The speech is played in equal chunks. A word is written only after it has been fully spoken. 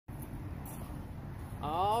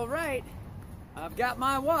All right, I've got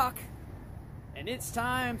my walk, and it's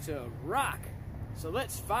time to rock. So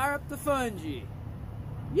let's fire up the fungi.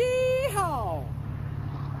 Yeehaw!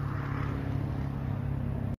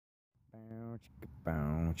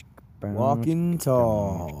 Walking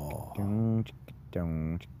tall.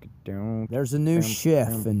 There's a new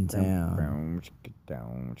chef in town.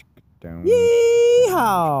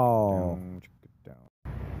 Yeehaw!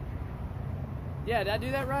 Yeah, did I do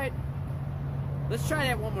that right? Let's try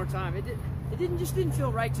that one more time. It didn't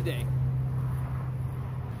feel right today.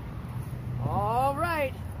 All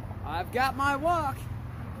right, I've got my walk,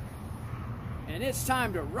 and it's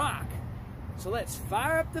time to rock. So let's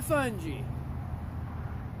fire up the fungi.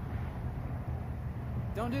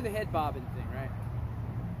 Don't do the head bobbing thing, right?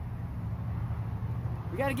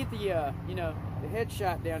 We got to get the the head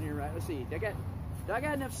shot down here, right? Let's see. Do I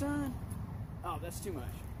got enough sun? Oh, that's too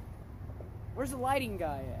much. Where's the lighting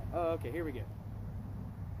guy at? Oh, okay, here we go.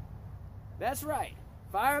 That's right.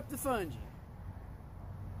 Fire up the fungi.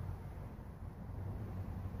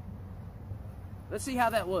 Let's see how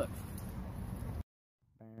that looks.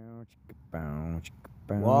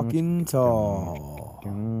 Walking tall.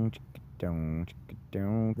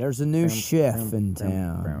 There's a new chef in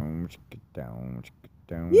town.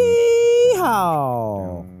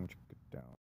 Yeehaw!